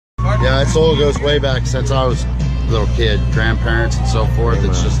Yeah, that soul goes way back since I was a little kid, grandparents and so forth.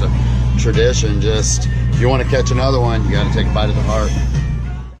 Amen. It's just a tradition. Just if you want to catch another one, you got to take a bite of the heart.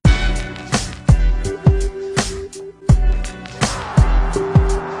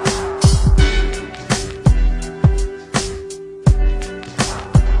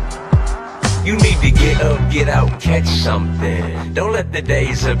 You need to get up, get out, and catch something. Don't let the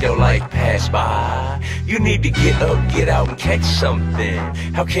days of your life pass by. You need to get up, get out, and catch something.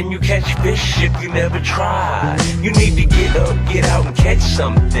 How can you catch fish if you never try? You need to get up, get out, and catch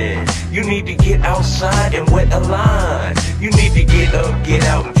something. You need to get outside and wet a line. You need to get up, get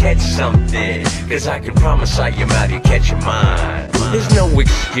out, and catch something. Cause I can promise I am out here catching mine. There's no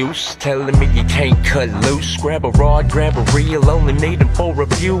excuse telling me you can't cut loose. Grab a rod, grab a reel, only need them for a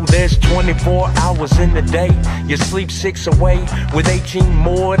few. There's 24 hours in the day. You sleep 6 away with 18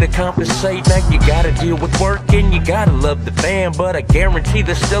 more to compensate. Now you gotta deal with work and you gotta love the fam, but I guarantee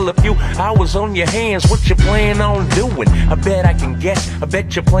there's still a few hours on your hands. What you plan on doing? I bet I can guess. I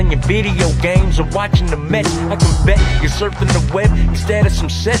bet you're playing video games or watching the Mets. I can bet you're surfing the web instead of some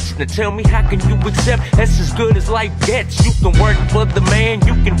sets. Now tell me, how can you accept that's as good as life gets? You can work for the man,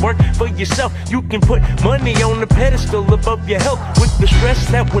 you can work for yourself. You can put money on the pedestal above your health. With the stress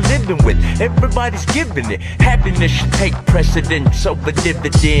that we're living with, everybody's giving it. Happiness should take precedence over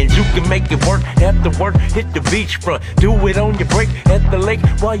dividends. You can make it work after work, hit the beachfront, do it on your break at the lake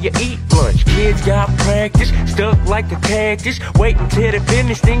while you eat lunch. Kids got practice, stuck like a cactus. Wait until they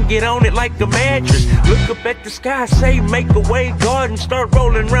finish, then get on it like a mattress. Look up at the sky, say make a way, garden, start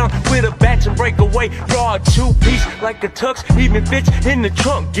rolling around with a bat and break away. Draw a 2-piece like a tux, even fits in the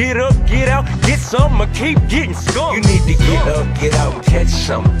trunk. Get up, get out, get some, or keep getting skunked. You need to get up, get out, and catch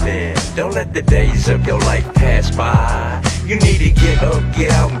something. Don't let the days of your life pass by. You need to get up,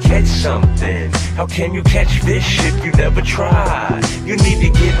 get out, and catch something. How can you catch fish if you never try? You need to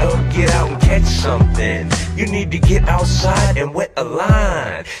get up, get out, and catch something. You need to get outside and wet a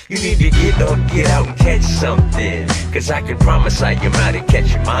line. You need to get up, get out, and catch something. Cause I can promise I am out here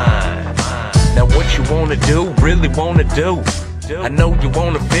catching mine. Now what you wanna do, really wanna do? I know you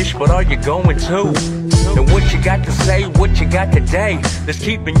wanna fish, but are you going to? And what you got to say, what you got today, that's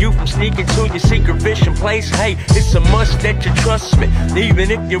keeping you from sneaking to your secret fishing place? Hey, it's a must that you trust me,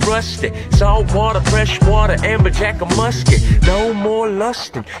 even if you're rusty. Salt water, fresh water, amberjack or musket. No more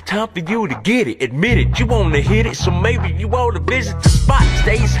lusting, time for you to get it. Admit it, you wanna hit it, so maybe you ought to visit the spot.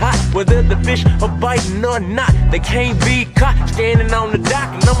 Stays hot, whether the fish are biting or not. They can't be caught standing on the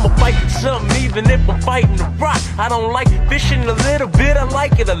dock, and I'ma fight something even if I'm fighting a rock. I don't like fishing a little bit, I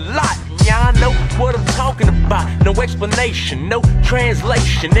like it a lot. Yeah, I know what I'm talking about. No explanation, no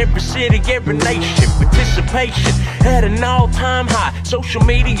translation. Every city, every nation, participation at an all-time high. Social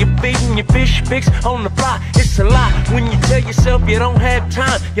media feeding your fish pics on the fly. It's a lie when you tell yourself you don't have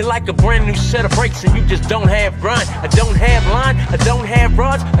time. You're like a brand new set of brakes and you just don't have grind. I don't have line, I don't have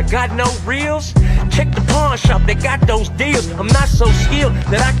rods, I got no reels. Check the pawn shop, they got those deals. I'm not so skilled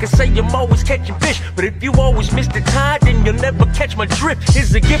that I can say I'm always catching fish, but if you always miss the tide, then you'll never catch my drift.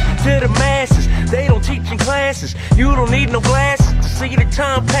 It's a gift to the masses, they don't teach in classes. You don't need no glasses to see the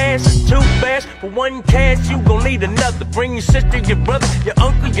time passes too fast. For one cast, you gon' need another. Bring your sister, your brother, your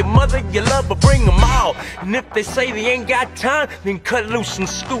uncle, your mother, your lover, bring them all. And if they say they ain't got time, then cut loose and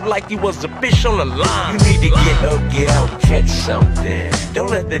scoot like you was a fish on a line. You need to get up, get out, and catch something. Don't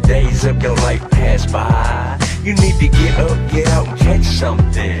let the days of your life pass by. You need to get up, get out, and catch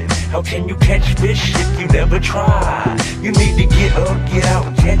something. How can you catch fish if you never try? You need to get up, get out,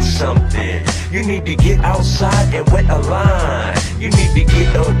 and catch something. You need to get outside and wet a line. You need to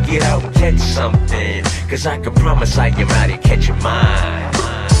get up, get out, and catch something. Cause I can promise I am out here catching mine.